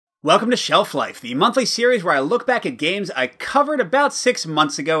Welcome to Shelf Life, the monthly series where I look back at games I covered about 6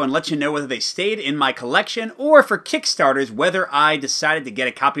 months ago and let you know whether they stayed in my collection or, for Kickstarters, whether I decided to get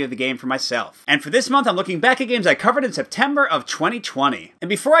a copy of the game for myself. And for this month, I'm looking back at games I covered in September of 2020. And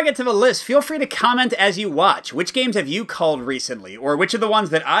before I get to the list, feel free to comment as you watch. Which games have you culled recently? Or which of the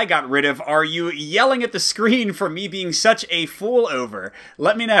ones that I got rid of are you yelling at the screen for me being such a fool over?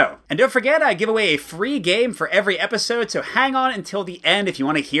 Let me know. And don't forget, I give away a free game for every episode, so hang on until the end if you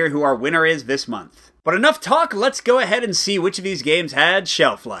want to hear who our winner is this month. But enough talk, let's go ahead and see which of these games had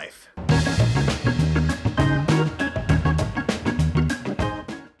shelf life.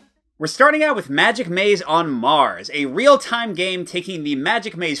 We're starting out with Magic Maze on Mars, a real-time game taking the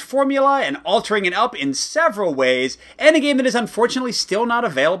Magic Maze formula and altering it up in several ways, and a game that is unfortunately still not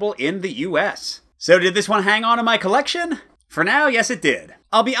available in the US. So did this one hang on in my collection? For now, yes it did.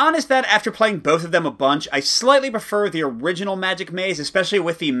 I'll be honest that after playing both of them a bunch, I slightly prefer the original Magic Maze, especially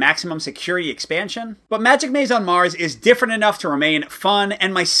with the maximum security expansion. But Magic Maze on Mars is different enough to remain fun,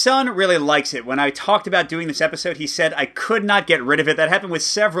 and my son really likes it. When I talked about doing this episode, he said I could not get rid of it. That happened with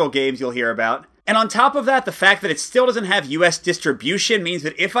several games you'll hear about. And on top of that, the fact that it still doesn't have US distribution means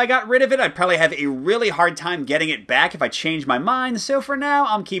that if I got rid of it, I'd probably have a really hard time getting it back if I changed my mind, so for now,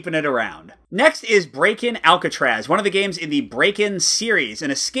 I'm keeping it around. Next is Break-In Alcatraz, one of the games in the Break-In series,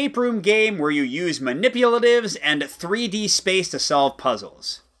 an escape room game where you use manipulatives and 3D space to solve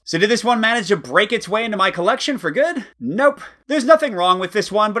puzzles. So did this one manage to break its way into my collection for good? Nope. There's nothing wrong with this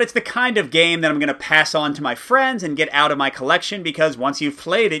one, but it's the kind of game that I'm going to pass on to my friends and get out of my collection because once you've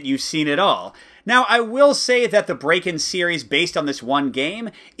played it, you've seen it all. Now, I will say that the Break-In series based on this one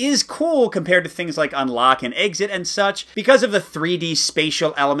game is cool compared to things like Unlock and Exit and such. Because of the 3D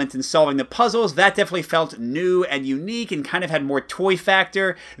spatial element in solving the puzzles, that definitely felt new and unique and kind of had more toy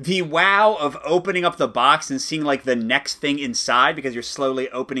factor. The wow of opening up the box and seeing like the next thing inside because you're slowly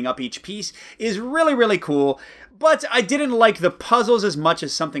opening up each piece is really, really cool. But I didn't like the puzzles as much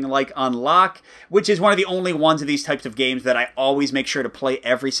as something like Unlock, which is one of the only ones of these types of games that I always make sure to play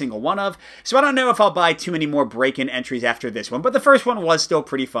every single one of. So I don't know if I'll buy too many more Break-In entries after this one, but the first one was still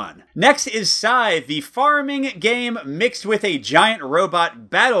pretty fun. Next is Scythe, the farming game mixed with a giant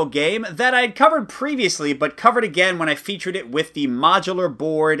robot battle game that I had covered previously, but covered again when I featured it with the modular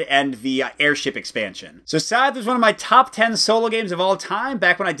board and the airship expansion. So Scythe was one of my top 10 solo games of all time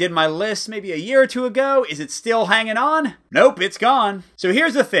back when I did my list maybe a year or two ago. Is it still hanging on? Nope, it's gone. So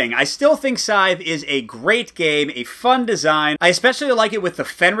here's the thing. I still think Scythe is a great game, a fun design. I especially like it with the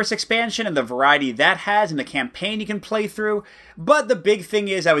Fenris expansion and the variety that has and the campaign you can play through. But the big thing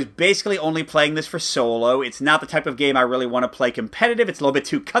is I was basically only playing this for solo. It's not the type of game I really want to play competitive. It's a little bit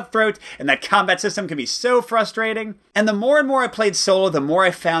too cutthroat, and that combat system can be so frustrating. And the more and more I played solo, the more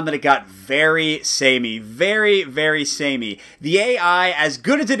I found that it got very samey. Very, very samey. The AI, as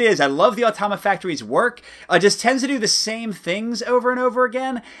good as it is, I love the Automa Factory's work, just tends to do the same things over and over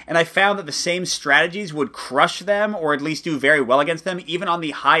again, and I found that the same strategies would crush them, or at least do very well against them, even on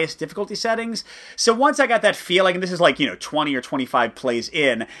the highest difficulty settings. So once I got that feeling, and this is like, 20 or 25 plays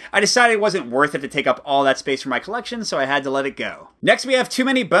in, I decided it wasn't worth it to take up all that space for my collection, so I had to let it go. Next we have Too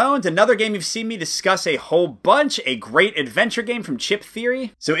Many Bones, another game you've seen me discuss a whole bunch, a great adventure game from Chip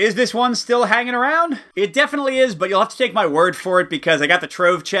Theory. So is this one still hanging around? It definitely is, but you'll have to take my word for it because I got the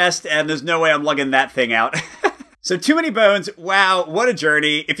Trove chest and there's no way I'm lugging that thing out. So Too Many Bones, wow, what a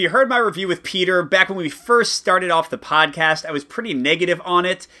journey. If you heard my review with Peter back when we first started off the podcast, I was pretty negative on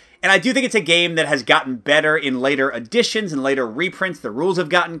it. And I do think it's a game that has gotten better in later editions and later reprints. The rules have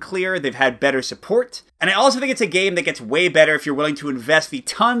gotten clearer, they've had better support. And I also think it's a game that gets way better if you're willing to invest the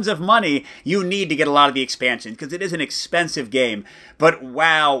tons of money you need to get a lot of the expansions, because it is an expensive game. But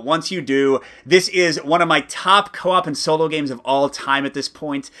wow, once you do, this is one of my top co-op and solo games of all time at this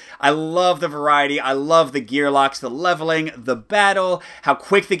point. I love the variety, I love the gear locks, the leveling, the battle, how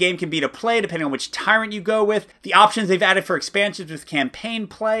quick the game can be to play depending on which tyrant you go with, the options they've added for expansions with campaign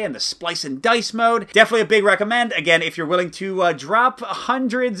play, and the splice and dice mode. Definitely a big recommend. Again, if you're willing to drop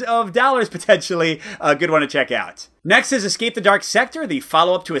hundreds of dollars potentially, a good one to check out. Next is Escape the Dark Sector, the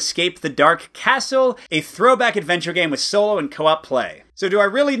follow-up to Escape the Dark Castle, a throwback adventure game with solo and co-op play. So do I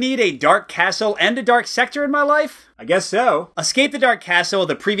really need a Dark Castle and a Dark Sector in my life? I guess so. Escape the Dark Castle,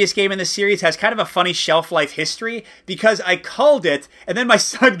 the previous game in this series, has kind of a funny shelf life history because I culled it and then my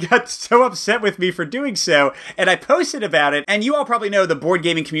son got so upset with me for doing so and I posted about it, and you all probably know the board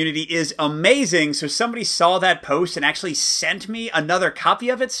gaming community is amazing, so somebody saw that post and actually sent me another copy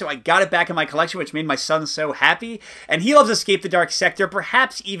of it, so I got it back in my collection, which made my son so happy. and he loves Escape the Dark Sector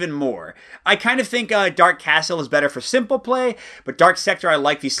perhaps even more. I kind of think Dark Castle is better for simple play, but Dark Sector I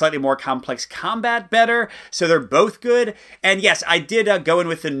like the slightly more complex combat better, so they're both good. And yes, I did go in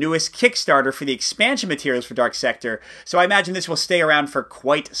with the newest Kickstarter for the expansion materials for Dark Sector, so I imagine this will stay around for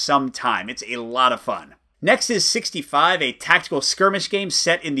quite some time. It's a lot of fun. Next is 65, a tactical skirmish game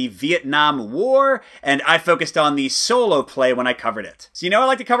set in the Vietnam War, and I focused on the solo play when I covered it. So you know I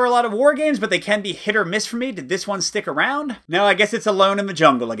like to cover a lot of war games, but they can be hit or miss for me. Did this one stick around? No, I guess it's Alone in the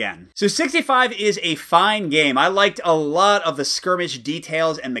Jungle again. So 65 is a fine game. I liked a lot of the skirmish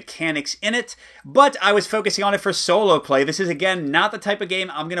details and mechanics in it, but I was focusing on it for solo play. This is, again, not the type of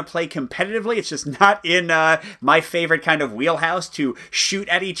game I'm going to play competitively. It's just not in my favorite kind of wheelhouse to shoot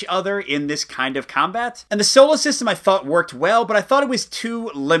at each other in this kind of combat. And the solo system I thought worked well, but I thought it was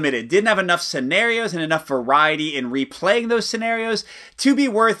too limited. Didn't have enough scenarios and enough variety in replaying those scenarios to be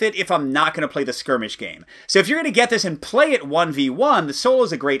worth it if I'm not going to play the skirmish game. So if you're going to get this and play it 1v1, the solo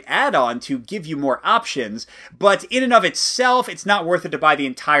is a great add-on to give you more options, but in and of itself, it's not worth it to buy the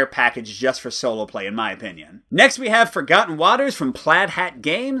entire package just for solo play, in my opinion. Next, we have Forgotten Waters from Plaid Hat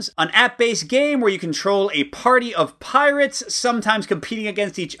Games, an app-based game where you control a party of pirates, sometimes competing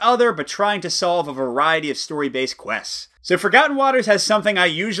against each other, but trying to solve a variety of story-based quests. So Forgotten Waters has something I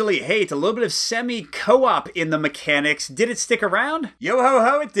usually hate, a little bit of semi-co-op in the mechanics. Did it stick around?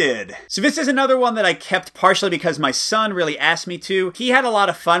 Yo-ho-ho, it did. So this is another one that I kept partially because my son really asked me to. He had a lot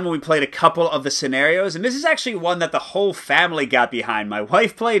of fun when we played a couple of the scenarios, and this is actually one that the whole family got behind. My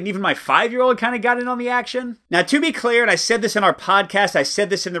wife played, and even my 5-year-old kind of got in on the action. Now, to be clear, and I said this in our podcast, I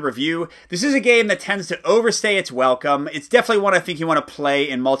said this in the review, this is a game that tends to overstay its welcome. It's definitely one I think you want to play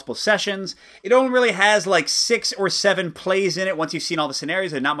in multiple sessions. It only really has like 6 or 7 plays in it once you've seen all the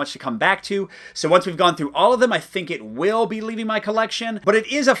scenarios and not much to come back to. So once we've gone through all of them, I think it will be leaving my collection. But it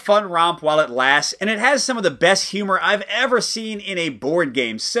is a fun romp while it lasts, and it has some of the best humor I've ever seen in a board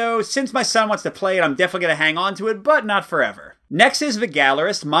game. So since my son wants to play it, I'm definitely going to hang on to it, but not forever. Next is The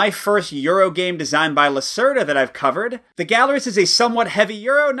Gallerist, my first Euro game designed by Lacerda that I've covered. The Gallerist is a somewhat heavy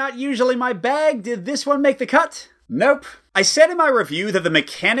Euro, not usually my bag. Did this one make the cut? Nope. I said in my review that the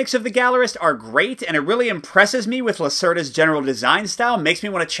mechanics of The Gallerist are great, and it really impresses me with Lacerda's general design style, makes me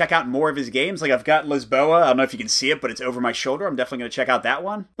want to check out more of his games. Like, I've got Lisboa, I don't know if you can see it, but it's over my shoulder. I'm definitely going to check out that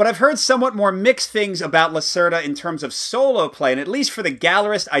one. But I've heard somewhat more mixed things about Lacerda in terms of solo play, and at least for The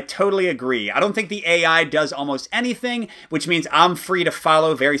Gallerist, I totally agree. I don't think the AI does almost anything, which means I'm free to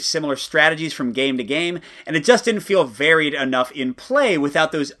follow very similar strategies from game to game, and it just didn't feel varied enough in play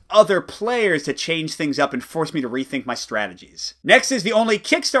without those other players to change things up and force me to rethink my strategies. Next is the only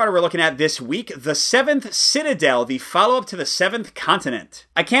Kickstarter we're looking at this week, The Seventh Citadel, the follow-up to The Seventh Continent.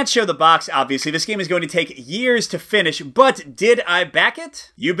 I can't show the box, obviously. This game is going to take years to finish, but did I back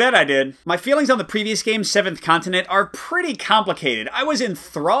it? You bet I did. My feelings on the previous game, Seventh Continent, are pretty complicated. I was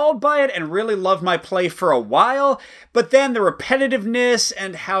enthralled by it and really loved my play for a while, but then the repetitiveness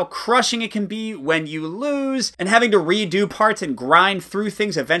and how crushing it can be when you lose, and having to redo parts and grind through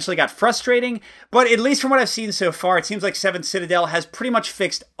things eventually got frustrating, but at least from what I've seen so far, it seems like Seventh Citadel has pretty much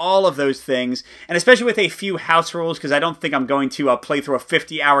fixed all of those things, and especially with a few house rules, because I don't think I'm going to play through a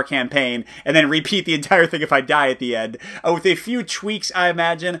 50-hour campaign and then repeat the entire thing if I die at the end. With a few tweaks, I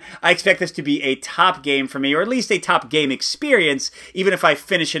imagine, I expect this to be a top game for me, or at least a top game experience, even if I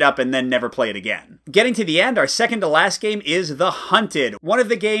finish it up and then never play it again. Getting to the end, our second to last game is The Hunted, one of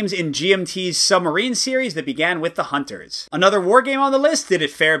the games in GMT's Submarine series that began with The Hunters. Another war game on the list. Did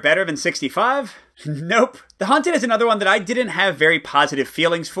it fare better than 65? Nope. The Hunted is another one that I didn't have very positive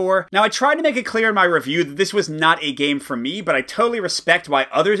feelings for. Now, I tried to make it clear in my review that this was not a game for me, but I totally respect why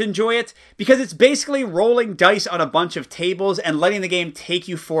others enjoy it, because it's basically rolling dice on a bunch of tables and letting the game take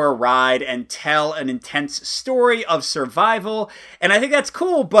you for a ride and tell an intense story of survival, and I think that's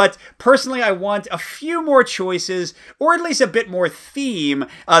cool, but personally I want a few more choices, or at least a bit more theme.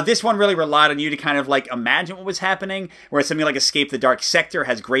 This one really relied on you to kind of like imagine what was happening, whereas something like Escape the Dark Sector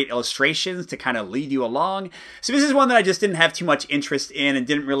has great illustrations to kind of lead you along. So this is one that I just didn't have too much interest in and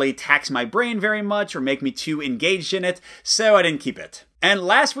didn't really tax my brain very much or make me too engaged in it, so I didn't keep it. And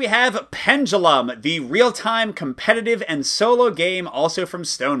last we have Pendulum, the real-time competitive and solo game also from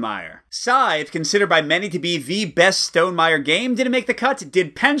Stonemaier. Scythe, considered by many to be the best Stonemaier game, didn't make the cut.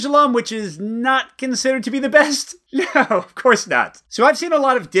 Did Pendulum, which is not considered to be the best? No, of course not. So I've seen a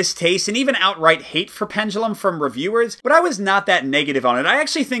lot of distaste and even outright hate for Pendulum from reviewers, but I was not that negative on it. I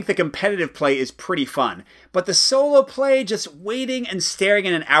actually think the competitive play is pretty fun. But the solo play, just waiting and staring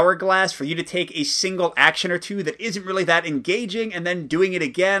in an hourglass for you to take a single action or two that isn't really that engaging and then doing it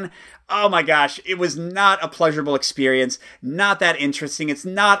again, oh my gosh, it was not a pleasurable experience, not that interesting. It's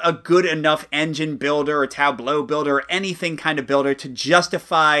not a good enough engine builder or tableau builder or anything kind of builder to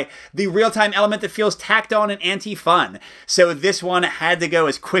justify the real-time element that feels tacked on and anti-fun. So this one had to go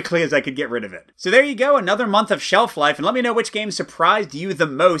as quickly as I could get rid of it. So there you go, another month of shelf life, and let me know which game surprised you the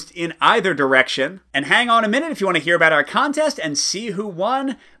most in either direction. And hang on a minute if you want to hear about our contest and see who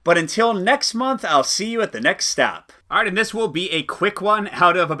won. But until next month, I'll see you at the next stop. Alright, and this will be a quick one.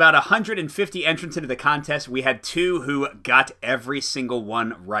 Out of about 150 entrants into the contest, we had 2 who got every single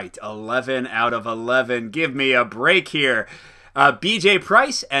one right. 11 out of 11. Give me a break here. BJ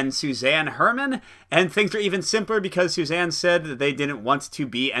Price and Suzanne Herman. And things are even simpler because Suzanne said that they didn't want to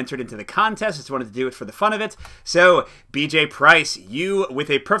be entered into the contest, just wanted to do it for the fun of it. So, BJ Price, you, with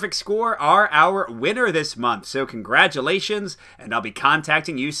a perfect score, are our winner this month. So congratulations, and I'll be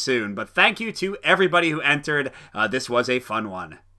contacting you soon. But thank you to everybody who entered. This was a fun one.